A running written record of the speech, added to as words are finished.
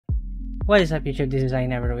What is up YouTube, this is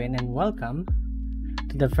NVme and welcome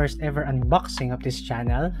to the first ever unboxing of this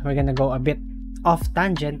channel. We're gonna go a bit off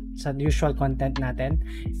tangent sa usual content natin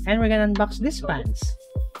and we're gonna unbox these fans.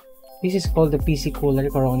 This is called the PC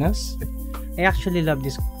Cooler Coronas. I actually love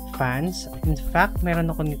these fans. In fact,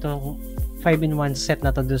 meron ako nito 5-in-1 set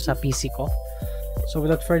na to do sa PC ko. So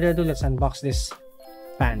without further ado, let's unbox these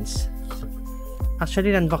fans.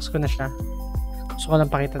 Actually, unbox ko na siya. Gusto ko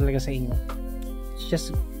lang pakita talaga sa inyo.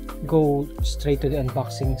 Just go straight to the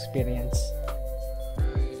unboxing experience.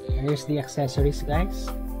 And here's the accessories, guys.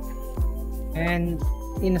 And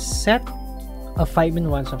in a set of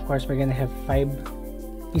 5-in-1s, of course, we're gonna have 5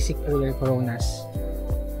 PC Cooler Coronas.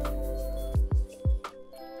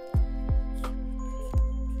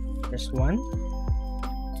 There's one.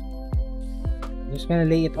 I'm just gonna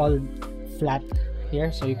lay it all flat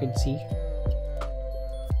here so you can see.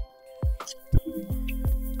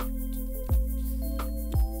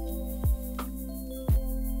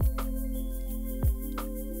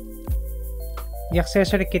 The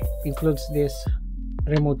accessory kit includes this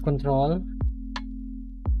remote control,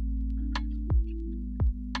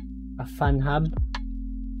 a fan hub,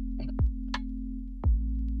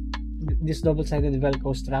 this double-sided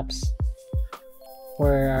Velcro straps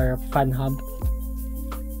for our fan hub,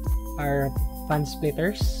 our fan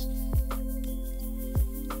splitters,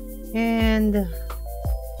 and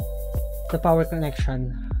the power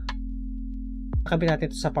connection. Kabit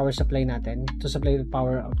natin ito sa power supply natin to supply the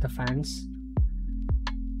power of the fans.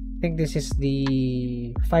 I think this is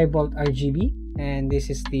the 5V RGB and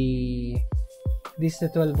this is the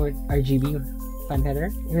 12V RGB fan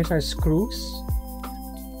header. Here's our screws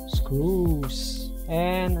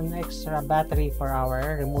and an extra battery for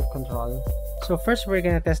our remote control. So first we're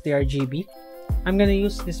gonna test the RGB. I'm gonna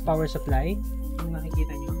use this power supply. Kung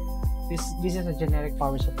nakikita nyo, this is a generic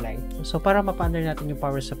power supply. So para mapa-under natin yung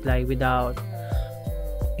power supply without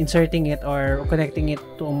inserting it or connecting it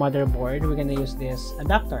to a motherboard, we're gonna use this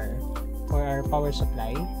adapter for our power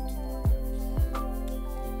supply.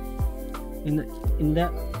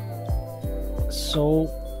 So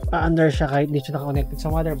under siya kahit hindi siya naka-connected sa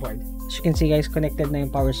motherboard. As you can see, guys, connected na yung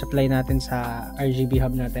power supply natin sa RGB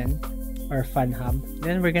hub natin or fan hub.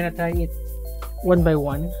 Then we're gonna try it one by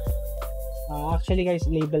one. Actually, guys,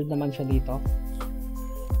 labeled naman siya dito.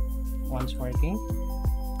 One's working,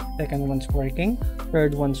 second one's working,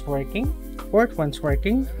 third one's working, fourth one's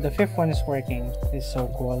working, the fifth one is working. It's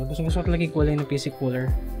so cool. Gusto ko talaga yung kulay ng PC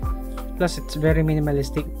cooler. Plus, it's very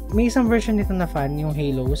minimalistic. May isang version nito na fan, yung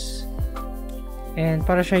Halos. And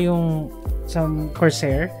para siya yung some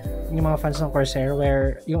Corsair, yung mga fans ng Corsair,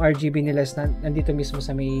 where yung RGB nila is nandito mismo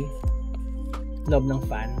sa may loob ng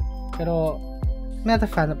fan. Pero, I'm not a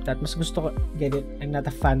fan of that. Mas gusto ko, get it? I'm not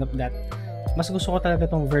a fan of that. Mas gusto ko talaga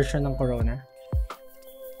tong version ng Corona.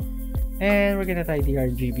 And we're gonna try the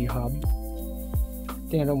RGB hub.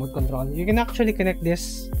 Ito yung remote control. You can actually connect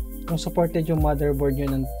this kung supported yung motherboard nyo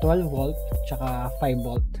ng 12V tsaka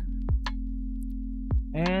 5V.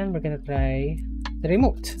 And we're gonna try the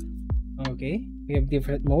remote. Okay, we have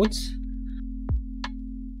different modes.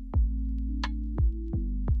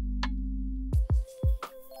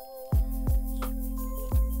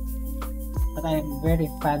 What I am very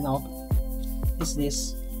fan of is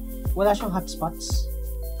this. Wala siyang hotspots.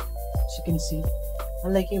 As you can see,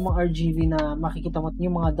 unlike yung mga RGB na makikita mo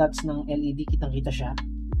yung mga dots ng LED, kitang-kita siya.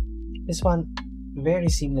 This one,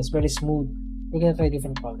 very seamless, very smooth. We're gonna try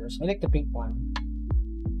different colors. I like the pink one.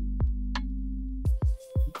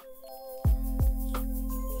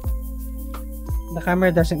 The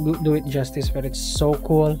camera doesn't do it justice, but it's so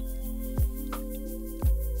cool.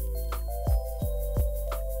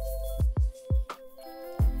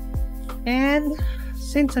 And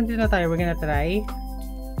since nandito na tayo, we're gonna try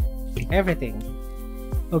everything.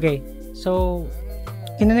 Okay, so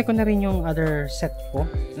kinanay ko na rin yung other set ko,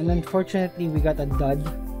 and unfortunately we got a dud.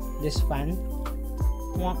 This fan,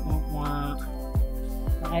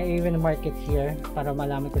 I even mark it here para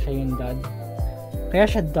malaman ko siya yung dud. Kaya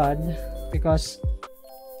siya dud because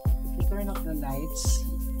if you turn off the lights,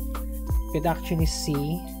 you could actually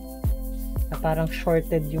see na parang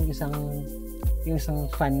shorted yung isang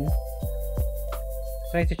fan.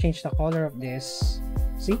 Try to change the color of this.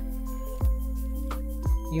 See?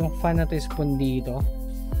 Yung fan na to is pundido.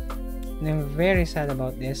 And I'm very sad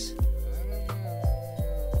about this.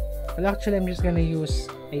 Well, actually, I'm just gonna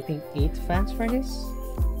use, I think, 8 fans for this.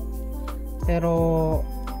 Pero,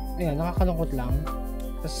 ayan, nakakalungkot lang.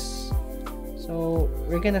 So,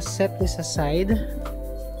 we're gonna set this aside.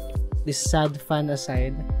 This sad fan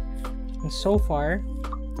aside. And so far,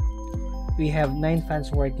 we have 9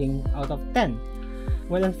 fans working out of 10.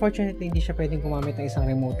 Well, unfortunately, hindi siya pwedeng gumamit ng isang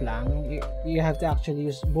remote lang. You have to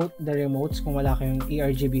actually use both the remotes kung wala kayong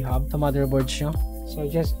ARGB hub sa motherboards nyo. So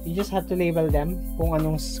you just have to label them kung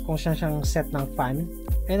siyang set ng fan.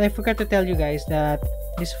 And I forgot to tell you guys that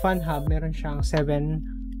this fan hub, meron siyang 7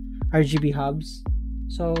 RGB hubs.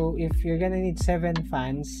 So if you're gonna need 7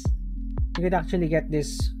 fans, you could actually get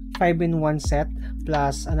this 5-in-1 set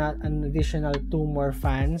plus an additional 2 more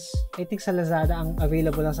fans. I think sa Lazada ang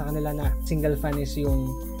available lang sa kanila na single fan is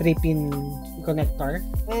yung 3-pin connector.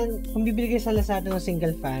 And kung bibili kayo sa Lazada ng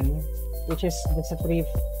single fan, which is that's a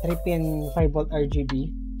 3-pin 5V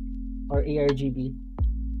RGB or ARGB,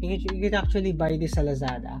 you could actually buy this sa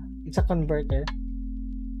Lazada. It's a converter.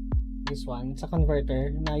 This one, it's a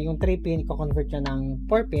converter na yung 3-pin i-convert niya ng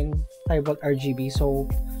 4-pin 5V RGB. So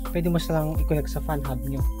pwede mo silang i-connect sa fan hub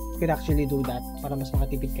nyo. You could actually do that para mas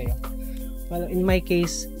makatipid kayo. Well, in my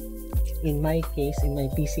PC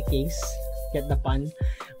case, get the pun.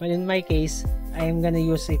 Well, in my case, I am gonna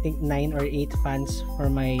use I think 9 or 8 fans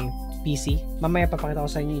for my PC. Mamaya papakita ko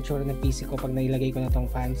sa inyo yung itsura ng PC ko pag nailagay ko na tong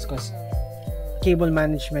fans, because cable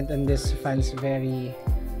management on this fans it's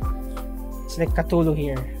like Cthulhu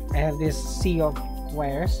here. I have this sea of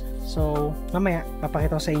wires. So mamaya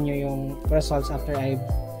papakita ko sa inyo yung results after I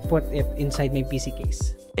put it inside my PC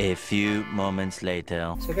case. A few moments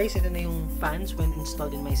later. So guys, ito na yung fans when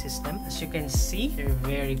installed in my system. As you can see, they're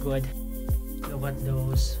very good. Look at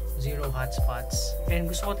those. Zero hotspots. And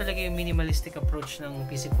gusto ko talaga yung minimalistic approach ng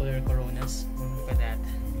PC cooler Coronas. Look at that.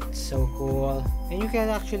 It's so cool. And you can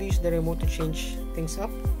actually use the remote to change things up.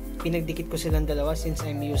 Pinagdikit ko silang dalawa since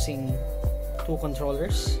I'm using 2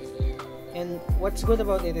 controllers. And what's good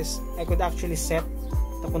about it is I could actually set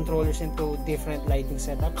the controllers into different lighting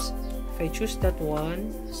setups. If I choose that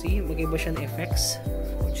one, see, mag-iba siya ng effects,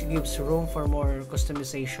 which gives room for more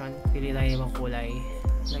customization. Pili lang yung kulay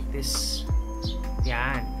like this.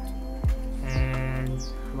 Yan. And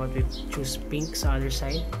how about we choose pink sa other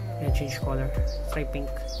side and change color. Try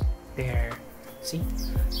pink. There. See?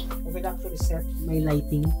 I could actually set my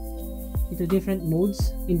lighting into different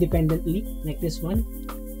modes independently, like this one.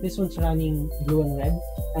 This one's running blue and red,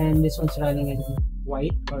 and this one's running in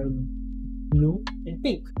white or blue and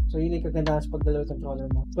pink. So yun yung kagandahan sa pagdalaw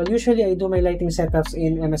controller mo. Well, usually I do my lighting setups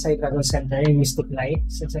in MSI Dragon Center in Mystic Light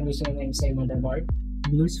since I'm using an MSI motherboard.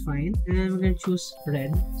 Blue is fine, and we're gonna choose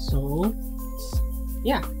red. So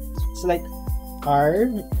yeah, it's like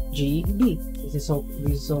RGB. This is so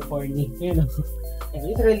corny, you know. And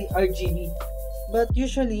literally RGB. But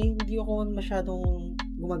usually hindi ako masyadong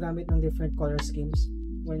gumagamit ng different color schemes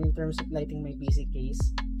when in terms of lighting my PC case.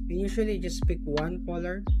 I usually just pick one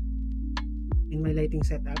color in my lighting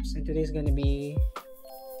setups, and today is gonna be,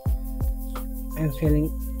 I'm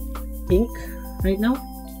feeling pink right now.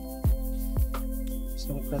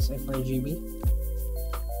 So plus RGB.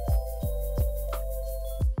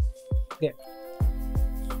 There.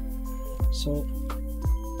 So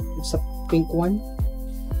it's a pink one.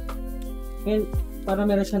 And para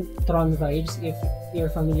meron siyang Tron vibes if you're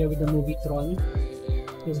familiar with the movie Tron,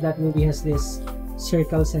 because that movie has this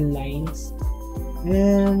circles and lines.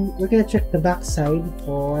 And we're gonna check the back side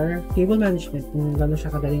for cable management, kung gano'n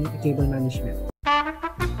siya kadaling cable management.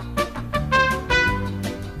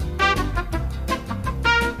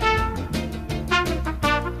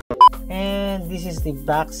 And this is the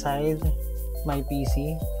back side, my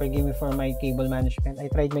PC. Forgive me for my cable management. I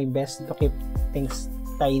tried my best to keep things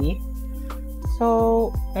tidy.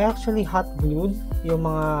 So I actually hot glued yung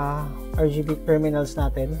mga RGB terminals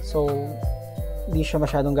natin, so hindi siya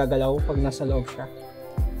masyadong gagalaw pag nasa loob siya,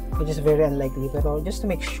 which is very unlikely. Pero just to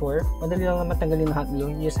make sure, madali lang naman tanggalin ng hot glue.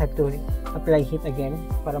 You just have to apply heat again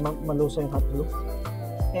para maluso yung hot glue.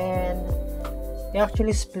 And I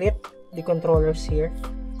actually split the controllers here.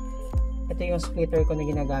 Ito yung splitter ko na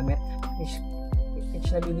ginagamit, which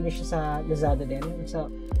nabibili siya sa Lazada din. It's a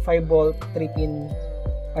 5V 3-pin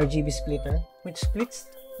RGB splitter, which splits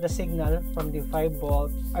the signal from the 5V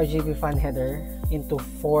RGB fan header into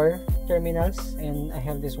 4 terminals, and I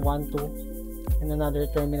have this 1, 2, and another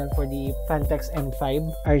terminal for the Phanteks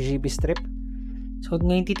M5 RGB strip. So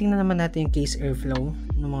ngayon titingnan naman natin yung case airflow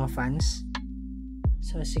ng mga fans.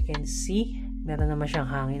 So as you can see, meron naman siyang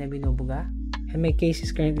hangin na binubuga, and my case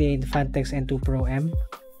is currently in the Phanteks Enthoo Pro M.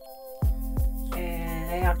 And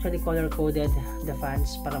I actually color coded the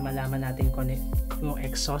fans para malaman natin kung yung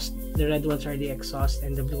exhaust. The red ones are the exhaust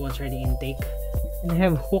and the blue ones are the intake. And I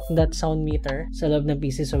have hooked that sound meter sa loob ng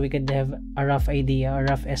PC so we could have a rough idea, a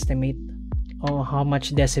rough estimate on how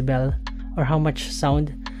much decibel or how much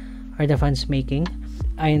sound are the fans making.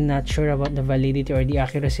 I'm not sure about the validity or the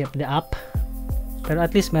accuracy of the app, pero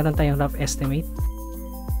at least meron tayong rough estimate.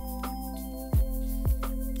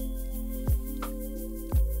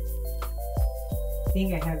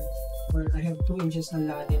 think I have 2 inches na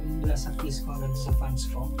lalim mula sa face ko hanggang sa fans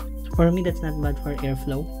ko. For me, that's not bad for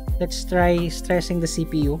airflow. Let's try stressing the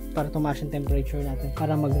CPU para tumaas yung temperature natin,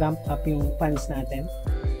 para mag-ramp up yung fans natin.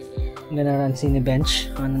 I'm gonna run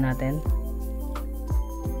Cinebench. Ano natin?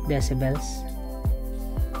 Decibels.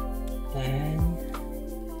 And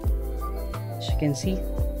as you can see,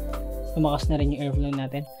 tumakas na rin yung airflow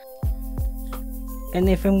natin. And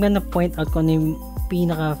if I'm gonna point out kung ano yung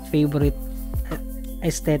pinaka-favorite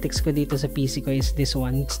aesthetics ko dito sa PC ko is this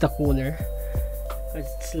one. It's the cooler.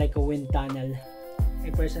 It's like a wind tunnel. I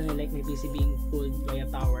personally like my PC being cooled by a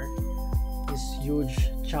tower. This huge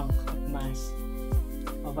chunk of mass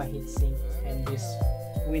of a heatsink and this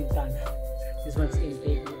wind tunnel. This one's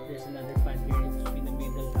intake. There's another fan here in the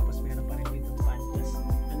middle. Tapos meron pa rin dito fan. Plus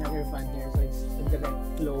another fan here. So it's a direct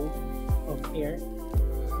flow of air.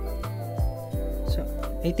 So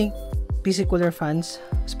I think PC cooler fans,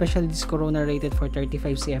 especially this Corona, rated for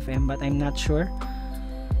 35 CFM, but I'm not sure.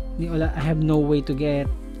 I have no way to get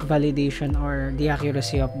validation or the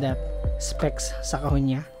accuracy of that specs sa kahon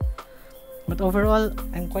niya. But overall,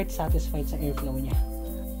 I'm quite satisfied sa airflow niya.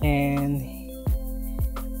 And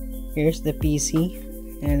here's the PC,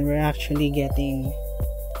 and we're actually getting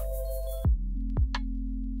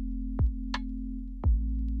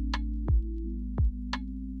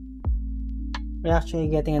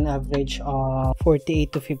an average of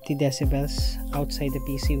 48 to 50 decibels outside the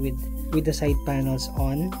PC with the side panels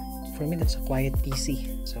on. For me, that's a quiet PC.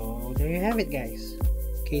 So there you have it, guys.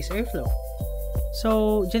 Case airflow.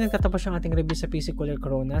 So dyan nagtatapos yung ating review sa PC Cooler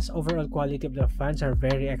Coronas. Overall quality of the fans are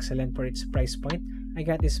very excellent for its price point. I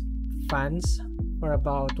got these fans for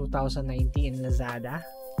about 2,090 in Lazada.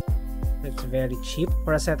 That's very cheap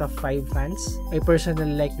for a set of 5 fans. I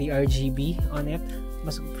personally like the RGB on it.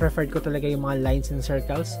 Mas preferred ko talaga yung mga lines and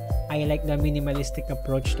circles. I like the minimalistic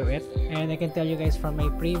approach to it. And I can tell you guys from my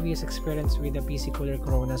previous experience with the PC Cooler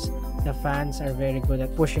Coronas, the fans are very good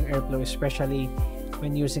at pushing airflow, especially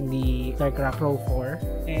when using the StarCraft Pro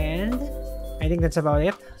 4. And I think that's about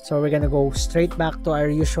it. So we're gonna go straight back to our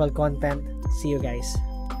usual content. See you guys.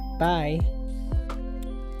 Bye!